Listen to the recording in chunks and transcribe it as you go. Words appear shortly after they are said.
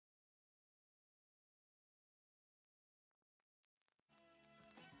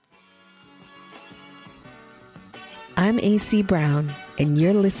I'm AC Brown, and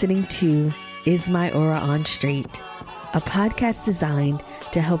you're listening to Is My Aura On Straight, a podcast designed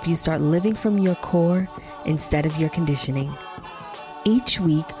to help you start living from your core instead of your conditioning. Each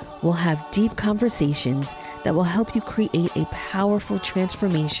week, we'll have deep conversations that will help you create a powerful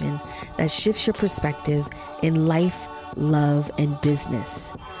transformation that shifts your perspective in life, love, and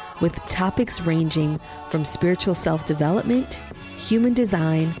business, with topics ranging from spiritual self-development, human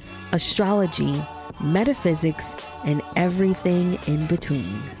design, astrology, metaphysics, and everything in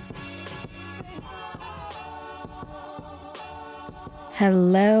between.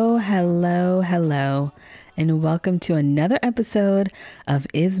 Hello, and welcome to another episode of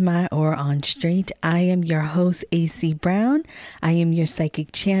Is My Aura On Straight. I am your host, AC Brown. I am your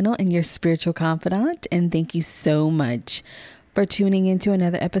psychic channel and your spiritual confidant, and thank you so much for tuning into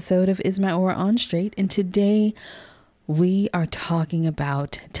another episode of Is My Aura On Straight. And today, we are talking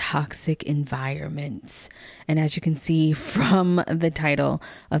about toxic environments. And as you can see from the title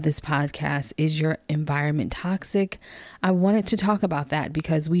of this podcast, Is Your Environment Toxic? I wanted to talk about that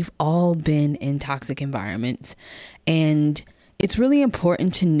because we've all been in toxic environments. And it's really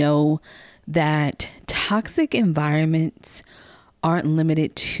important to know that toxic environments aren't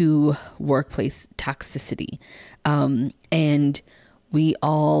limited to workplace toxicity. And we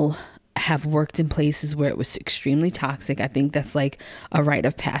all have worked in places where it was extremely toxic. I think that's like a rite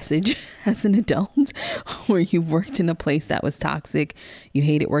of passage as an adult, where you worked in a place that was toxic. You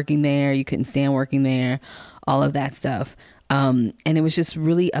hated working there. You couldn't stand working there, all of that stuff. And it was just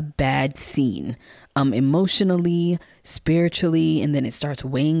really a bad scene, emotionally, spiritually, and then it starts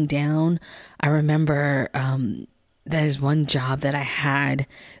weighing down. I remember there's one job that I had. It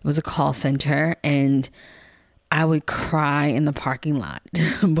was a call center, and I would cry in the parking lot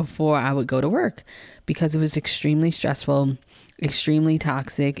before I would go to work because it was extremely stressful, extremely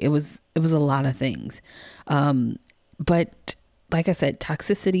toxic. It was a lot of things. But like I said,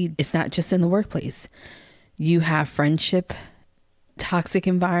 toxicity is not just in the workplace. You have friendship, toxic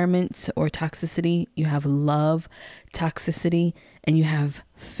environments or toxicity. You have love, toxicity, and you have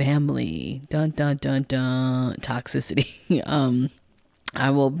family, toxicity. I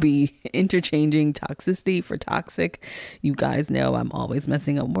will be interchanging toxicity for toxic. You guys know I'm always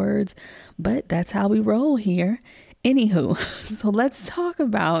messing up words, but that's how we roll here. Anywho, so let's talk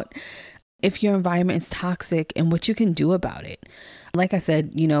about if your environment is toxic and what you can do about it. Like I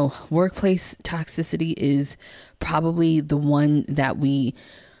said, workplace toxicity is probably the one that we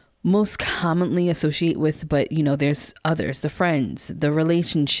most commonly associate with, but there's others, the friends, the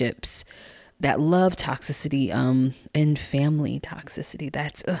relationships, that love toxicity, and family toxicity.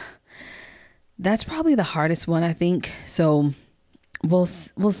 That's probably the hardest one, I think. So we'll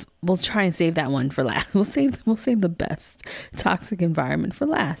try and save that one for last. We'll save the best toxic environment for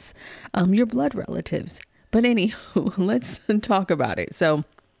last. Your blood relatives. But anywho, let's talk about it. So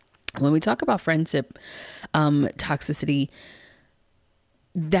when we talk about friendship, toxicity,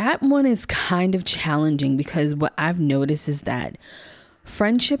 that one is kind of challenging because what I've noticed is that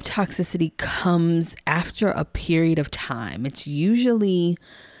friendship toxicity comes after a period of time. It's usually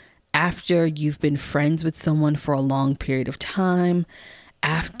after you've been friends with someone for a long period of time,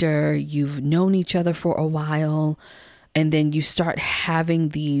 after you've known each other for a while, and then you start having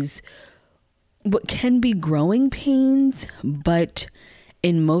these, what can be growing pains, but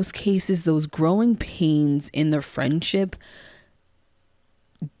in most cases, those growing pains in the friendship,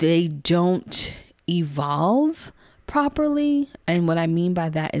 they don't evolve properly. And what I mean by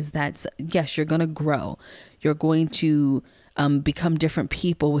that is that, yes, you're going to grow. You're going to become different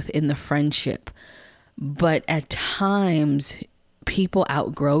people within the friendship. But at times, people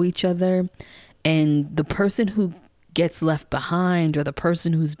outgrow each other. And the person who gets left behind or the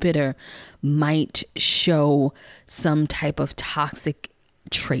person who's bitter might show some type of toxic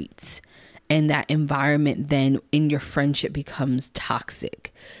traits. And that environment then in your friendship becomes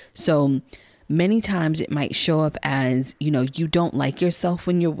toxic. So many times it might show up as, you don't like yourself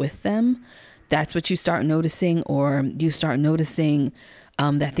when you're with them. That's what you start noticing, or you start noticing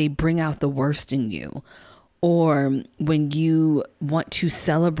that they bring out the worst in you. Or when you want to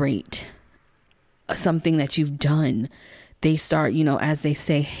celebrate something that you've done, they start, as they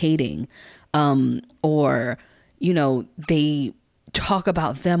say, hating. Or they talk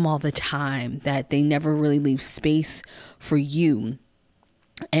about them all the time, that they never really leave space for you.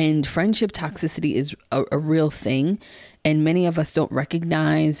 And friendship toxicity is a real thing. And many of us don't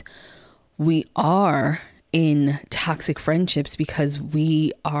recognize we are in toxic friendships because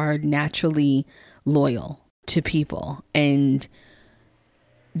we are naturally loyal to people. And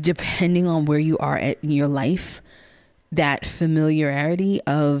depending on where you are in your life, that familiarity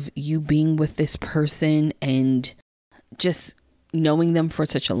of you being with this person and just knowing them for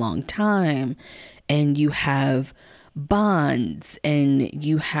such a long time, and you have bonds and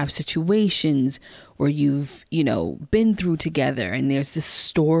you have situations where you've, been through together, and there's this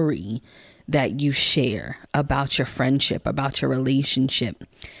story that you share about your friendship, about your relationship,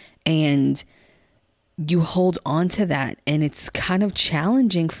 and you hold on to that, and it's kind of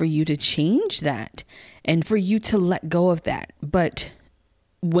challenging for you to change that and for you to let go of that. But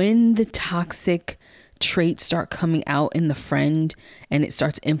when the toxic traits start coming out in the friend and it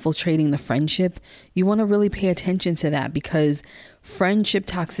starts infiltrating the friendship, you want to really pay attention to that, because friendship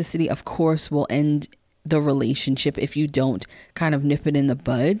toxicity, of course, will end the relationship if you don't kind of nip it in the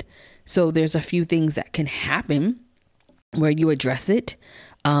bud. So there's a few things that can happen where you address it.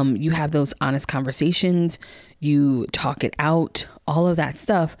 You have those honest conversations, you talk it out, all of that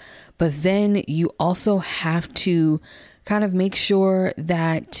stuff. But then you also have to kind of make sure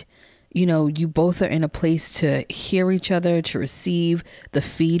that, you both are in a place to hear each other, to receive the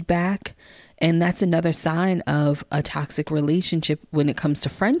feedback. And that's another sign of a toxic relationship when it comes to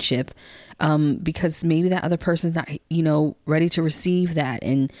friendship, because maybe that other person's not, ready to receive that.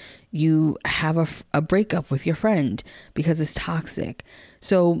 And you have a breakup with your friend because it's toxic.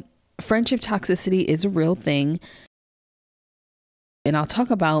 So friendship toxicity is a real thing. And I'll talk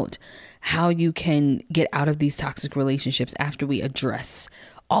about how you can get out of these toxic relationships after we address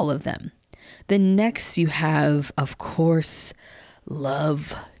all of them. Then next you have, of course,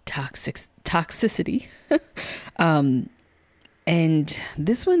 love toxicity. And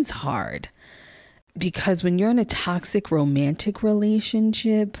this one's hard because when you're in a toxic romantic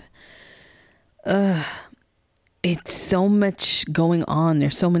relationship, it's so much going on.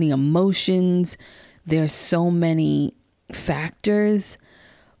 There's so many emotions. There's so many factors,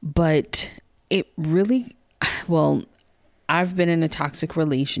 but it really, I've been in a toxic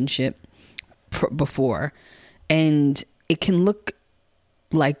relationship before, and it can look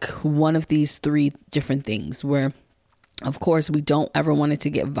like one of these three different things where, of course, we don't ever want it to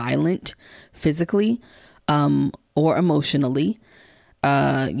get violent physically, or emotionally.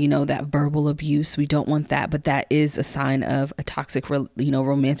 That verbal abuse, we don't want that, but that is a sign of a toxic,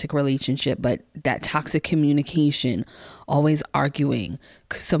 romantic relationship. But that toxic communication, always arguing,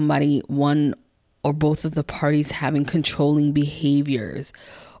 somebody, one or both of the parties having controlling behaviors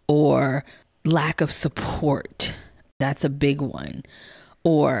or lack of support. That's a big one.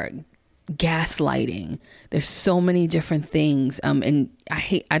 Or gaslighting. There's so many different things. And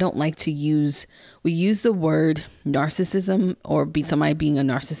I don't like to we use the word narcissism or somebody being a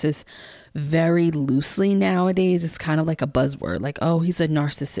narcissist very loosely nowadays. It's kind of like a buzzword, like, oh, he's a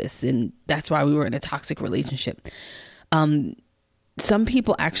narcissist, and that's why we were in a toxic relationship. Some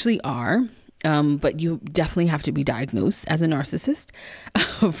people actually are, but you definitely have to be diagnosed as a narcissist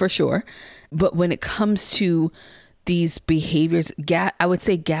for sure. But when it comes to these behaviors, I would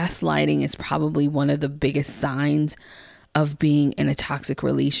say gaslighting is probably one of the biggest signs of being in a toxic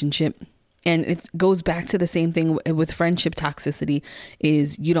relationship. And it goes back to the same thing with friendship toxicity,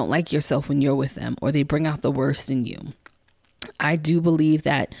 is you don't like yourself when you're with them, or they bring out the worst in you. I do believe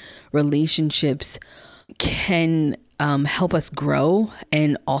that relationships can help us grow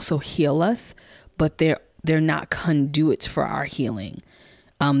and also heal us, but they're not conduits for our healing.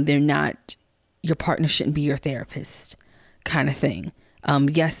 They're not, your partner shouldn't be your therapist kind of thing.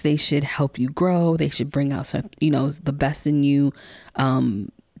 Yes, they should help you grow. They should bring out some, the best in you.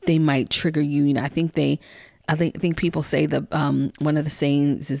 They might trigger you. I think people say that one of the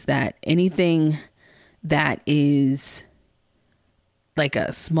sayings is that anything that is like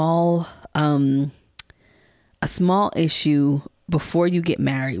a small issue before you get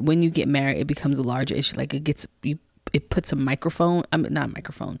married, when you get married, it becomes a larger issue. Like it puts a microphone, not a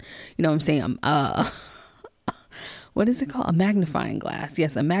microphone, what I'm saying? What is it called? A magnifying glass.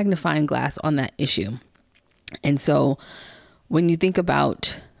 Yes, a magnifying glass on that issue. And so when you think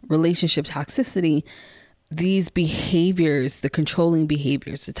about relationship toxicity, these behaviors, the controlling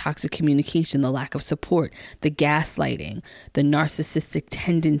behaviors, the toxic communication, the lack of support, the gaslighting, the narcissistic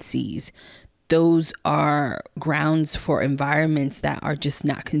tendencies, those are grounds for environments that are just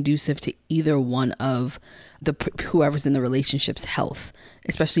not conducive to either one of whoever's in the relationship's health,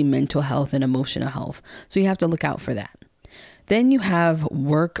 especially mental health and emotional health. So you have to look out for that. Then you have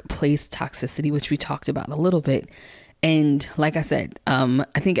workplace toxicity, which we talked about a little bit. And like I said, I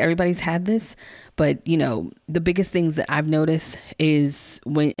think everybody's had this, but the biggest things that I've noticed is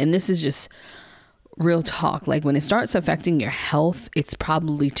and this is just real talk, like when it starts affecting your health, it's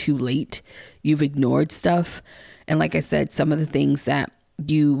probably too late. You've ignored stuff. And like I said, some of the things that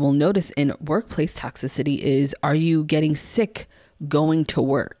you will notice in workplace toxicity is, are you getting sick going to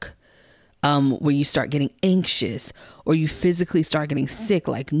work? where you start getting anxious, or you physically start getting sick,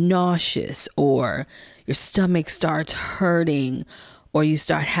 like nauseous, or your stomach starts hurting, or you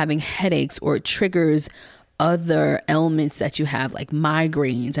start having headaches, or it triggers other ailments that you have, like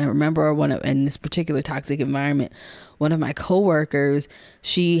migraines. I remember in this particular toxic environment, one of my coworkers,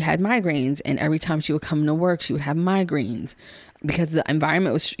 she had migraines, and every time she would come to work, she would have migraines because the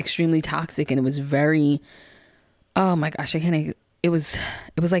environment was extremely toxic, and it was very, oh my gosh, it was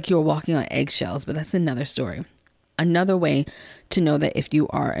like you were walking on eggshells, but that's another story. Another way to know that if you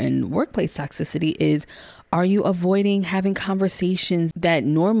are in workplace toxicity is, are you avoiding having conversations that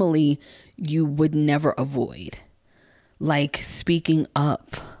normally you would never avoid? Like speaking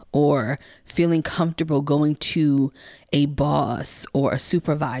up or feeling comfortable going to a boss or a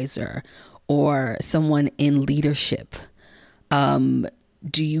supervisor or someone in leadership.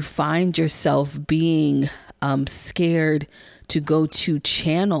 Do you find yourself being scared to go to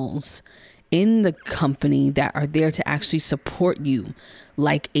channels in the company that are there to actually support you,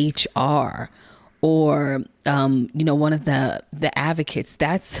 like HR or, one of the advocates?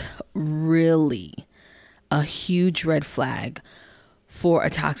 That's really a huge red flag for a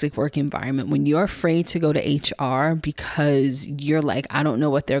toxic work environment. When you're afraid to go to HR because you're like, I don't know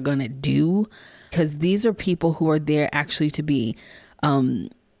what they're going to do, because these are people who are there actually to be,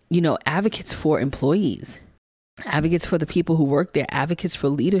 advocates for employees, advocates for the people who work there, advocates for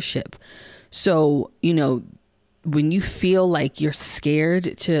leadership. So, when you feel like you're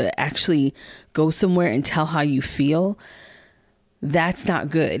scared to actually go somewhere and tell how you feel, that's not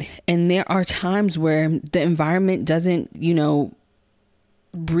good. And there are times where the environment doesn't,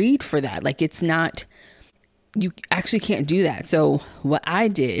 breed for that. Like, it's not, you actually can't do that. So what I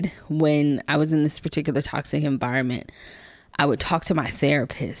did when I was in this particular toxic environment, I would talk to my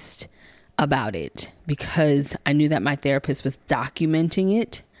therapist about it because I knew that my therapist was documenting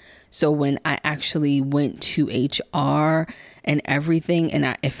it. So when I actually went to HR and everything,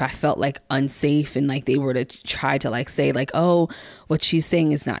 and if I felt like unsafe and like they were to try to like say like, oh, what she's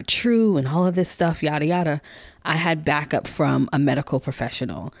saying is not true and all of this stuff, yada, yada, I had backup from a medical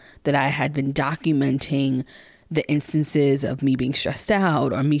professional that I had been documenting the instances of me being stressed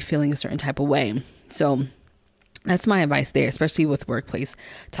out or me feeling a certain type of way. So that's my advice there, especially with workplace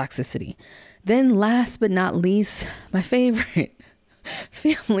toxicity. Then last but not least, my favorite,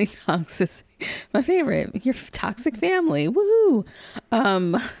 family toxicity. My favorite, your toxic family. Woohoo.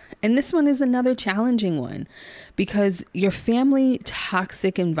 And this one is another challenging one because your family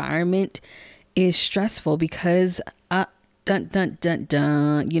toxic environment is stressful because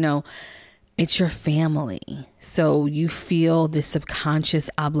it's your family. So you feel this subconscious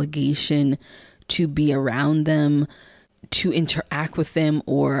obligation to be around them, to interact with them,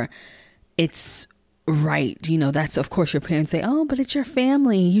 or it's right. That's, of course, your parents say, oh, but it's your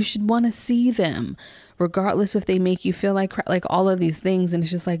family. You should want to see them, regardless if they make you feel like all of these things. And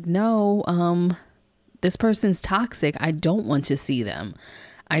it's just like, no, this person's toxic. I don't want to see them.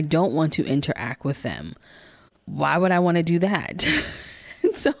 I don't want to interact with them. Why would I want to do that?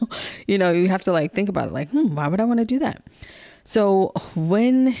 So, you have to think about it why would I want to do that? So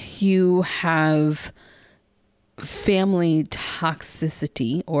when you have family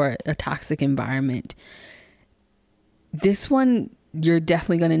toxicity or a toxic environment, this one, you're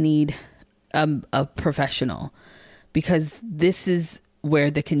definitely going to need a professional, because this is where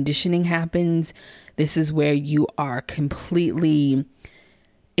the conditioning happens. This is where you are completely,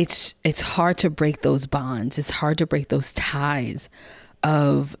 it's hard to break those bonds. It's hard to break those ties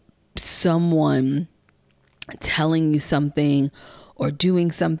of someone telling you something or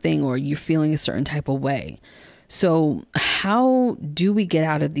doing something, or you're feeling a certain type of way. So how do we get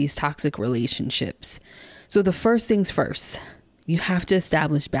out of these toxic relationships? So the first things first, you have to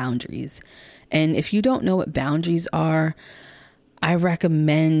establish boundaries. And if you don't know what boundaries are, I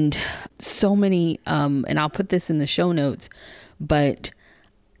recommend so many, and I'll put this in the show notes, but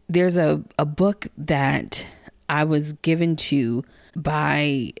there's a book that I was given to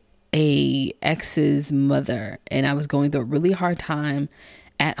by a ex's mother, and I was going through a really hard time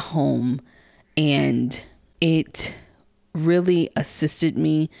at home, and it really assisted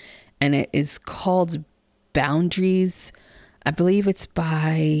me, and it is called Boundaries. I believe it's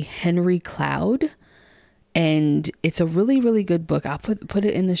by Henry Cloud, and it's a really, really good book. I'll put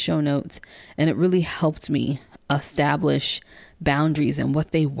it in the show notes, and it really helped me establish boundaries and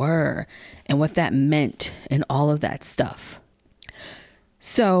what they were and what that meant and all of that stuff.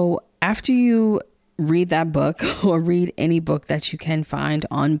 So after you read that book or read any book that you can find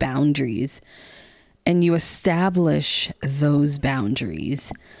on boundaries, and you establish those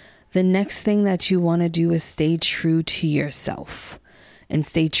boundaries, the next thing that you want to do is stay true to yourself. and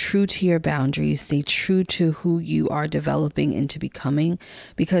stay true to your boundaries, stay true to who you are developing into becoming.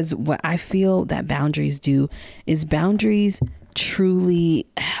 Because what I feel that boundaries do is boundaries truly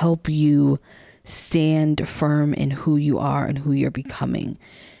help you stand firm in who you are and who you're becoming.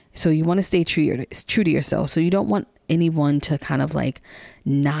 So you want to stay true to yourself. So you don't want anyone to kind of like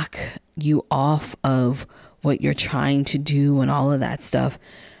knock you off of what you're trying to do and all of that stuff.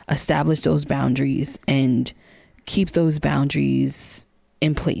 Establish those boundaries and keep those boundaries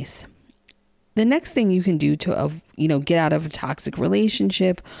in place. The next thing you can do to, get out of a toxic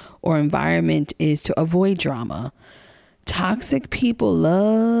relationship or environment is to avoid drama. Toxic people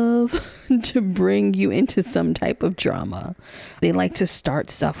love to bring you into some type of drama. They like to start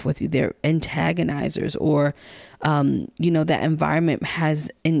stuff with you. They're antagonizers, or, that environment has,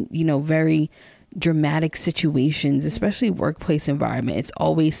 very dramatic situations, especially workplace environment. It's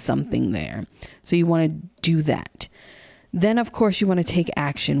always something there. So you want to do that. Then, of course, you want to take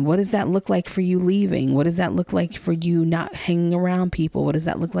action. What does that look like for you leaving? What does that look like for you not hanging around people? What does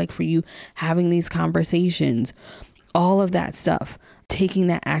that look like for you having these conversations? All of that stuff, taking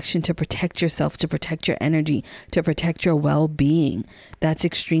that action to protect yourself, to protect your energy, to protect your well-being. That's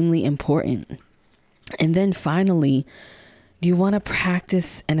extremely important. And then finally, you want to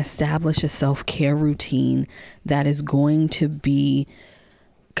practice and establish a self-care routine that is going to be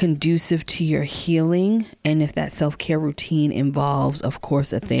conducive to your healing. And if that self-care routine involves, of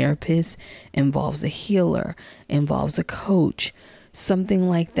course, a therapist, involves a healer, involves a coach, something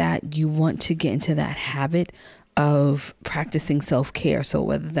like that, you want to get into that habit of practicing self-care. So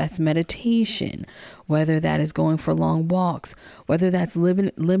whether that's meditation, whether that is going for long walks, whether that's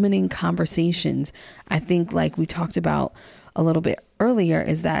limiting conversations. I think, like we talked about a little bit earlier,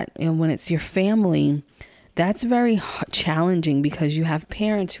 is that when it's your family, that's very challenging because you have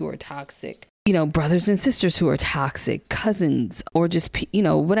parents who are toxic, brothers and sisters who are toxic, cousins, or just,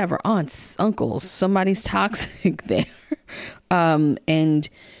 whatever, aunts, uncles, somebody's toxic there. And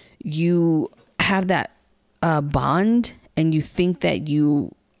you have that bond, and you think that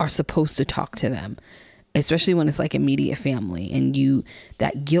you are supposed to talk to them, especially when it's like immediate family, and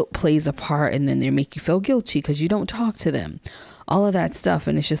that guilt plays a part, and then they make you feel guilty because you don't talk to them, all of that stuff.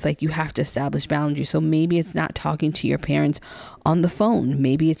 And it's just like, you have to establish boundaries. So maybe it's not talking to your parents on the phone.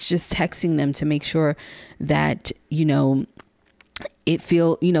 Maybe it's just texting them to make sure that,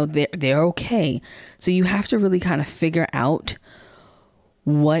 they're okay. So you have to really kind of figure out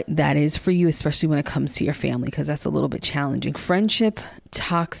what that is for you, especially when it comes to your family, because that's a little bit challenging. Friendship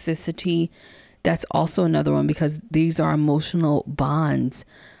toxicity, that's also another one, because these are emotional bonds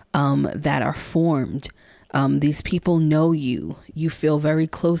that are formed. These people know you feel very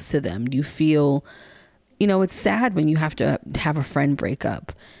close to them. You feel, it's sad when you have to have a friend break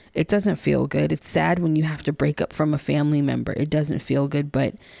up. It doesn't feel good. It's sad when you have to break up from a family member. It doesn't feel good,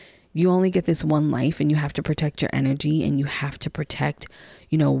 but you only get this one life, and you have to protect your energy, and you have to protect,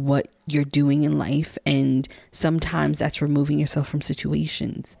 what you're doing in life. And sometimes that's removing yourself from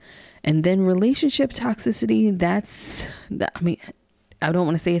situations. And then relationship toxicity, I don't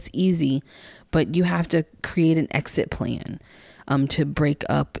want to say it's easy, but you have to create an exit plan to break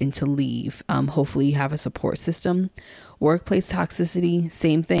up and to leave. Hopefully you have a support system. Workplace toxicity,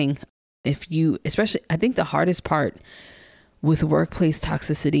 same thing. I think the hardest part with workplace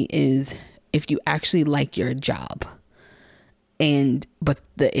toxicity is if you actually like your job, but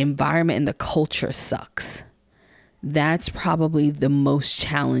the environment and the culture sucks. That's probably the most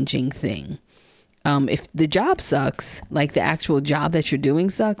challenging thing. If the job sucks, like the actual job that you're doing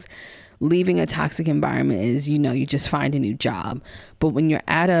sucks, leaving a toxic environment is, you just find a new job. But when you're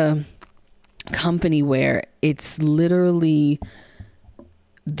at a company where it's literally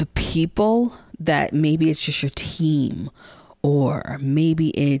the people, that maybe it's just your team, or maybe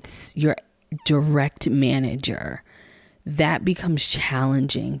it's your direct manager, that becomes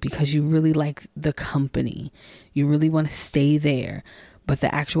challenging because you really like the company. You really want to stay there, but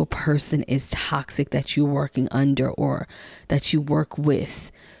the actual person is toxic that you're working under or that you work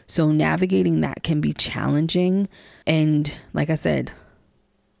with. So navigating that can be challenging. And like I said,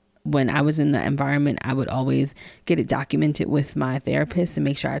 when I was in the environment, I would always get it documented with my therapist and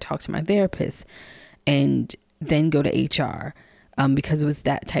make sure I talk to my therapist, and then go to HR. Because it was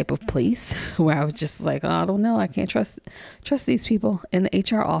that type of place where I was just like, oh, I don't know, I can't trust these people in the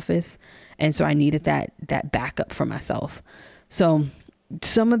HR office. And so I needed that backup for myself. So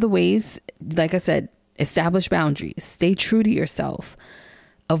some of the ways, like I said, establish boundaries, stay true to yourself,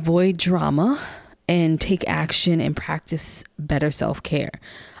 avoid drama, and take action and practice better self-care.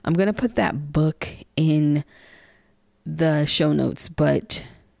 I'm going to put that book in the show notes, but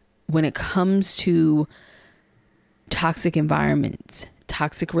when it comes to toxic environments,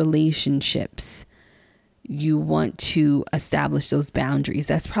 toxic relationships, you want to establish those boundaries.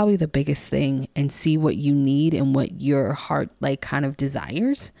 That's probably the biggest thing, and see what you need and what your heart like kind of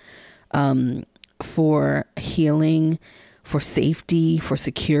desires, for healing, for safety, for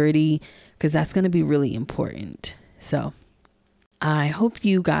security, because that's going to be really important. So I hope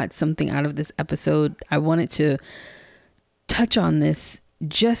you got something out of this episode. I wanted to touch on this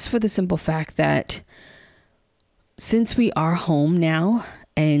just for the simple fact that since we are home now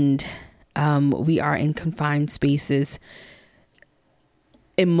and we are in confined spaces,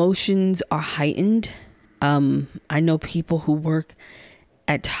 emotions are heightened. I know people who work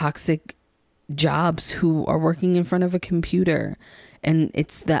at toxic jobs who are working in front of a computer, and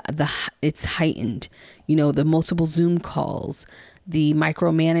it's it's heightened. You know, the multiple Zoom calls, the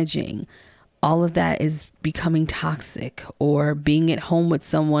micromanaging, all of that is becoming toxic. Or being at home with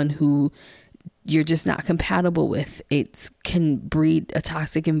someone who you're just not compatible with. It can breed a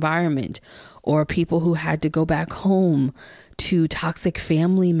toxic environment. Or people who had to go back home to toxic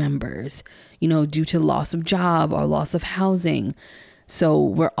family members, you know, due to loss of job or loss of housing. So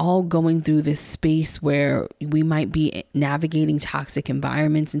we're all going through this space where we might be navigating toxic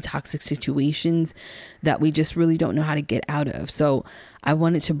environments and toxic situations that we just really don't know how to get out of. So I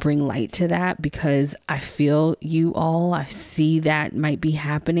wanted to bring light to that because I feel you all, I see that might be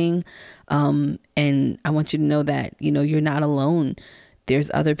happening. And I want you to know that, you know, you're not alone.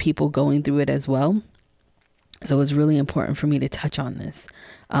 There's other people going through it as well. So it's really important for me to touch on this,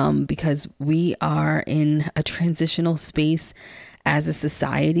 because we are in a transitional space as a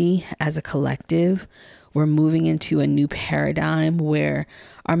society, as a collective. We're moving into a new paradigm where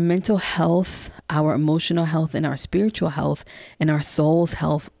our mental health, our emotional health, and our spiritual health and our soul's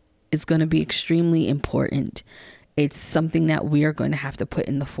health is going to be extremely important. It's something that we are going to have to put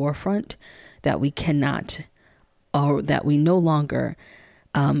in the forefront, that we cannot, or that we no longer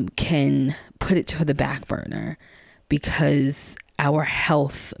can put it to the back burner, because our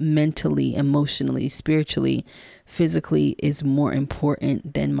health mentally, emotionally, spiritually, physically is more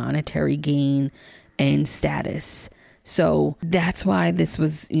important than monetary gain and status. So that's why this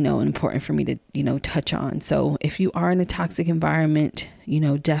was, you know, important for me to, you know, touch on. So if you are in a toxic environment, you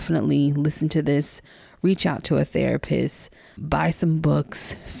know, definitely listen to this, reach out to a therapist, buy some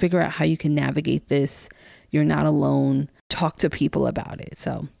books, figure out how you can navigate this. You're not alone. Talk to people about it.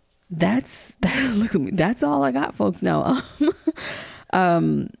 So that's look at me. That's all I got, folks. No,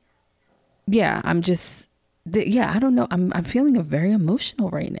 yeah, I'm just, I don't know. I'm feeling very emotional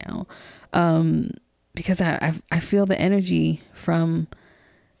right now, because I feel the energy from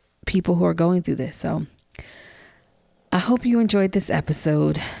people who are going through this. So I hope you enjoyed this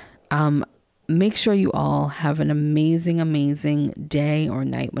episode. Make sure you all have an amazing, amazing day or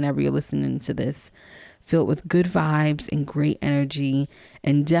night whenever you're listening to this, filled with good vibes and great energy.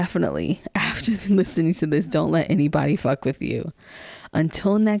 And definitely after listening to this, don't let anybody fuck with you.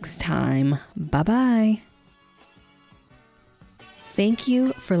 Until next time, bye-bye. Thank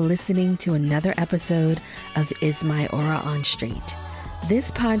you for listening to another episode of Is My Aura on Straight.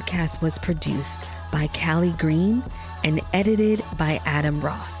 This podcast was produced by Callie Green and edited by Adam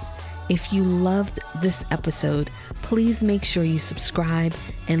Ross. If you loved this episode, please make sure you subscribe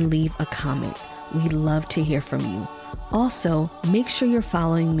and leave a comment. We'd love to hear from you. Also, make sure you're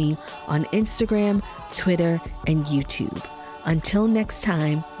following me on Instagram, Twitter, and YouTube. Until next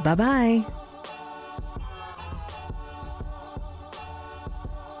time, bye-bye.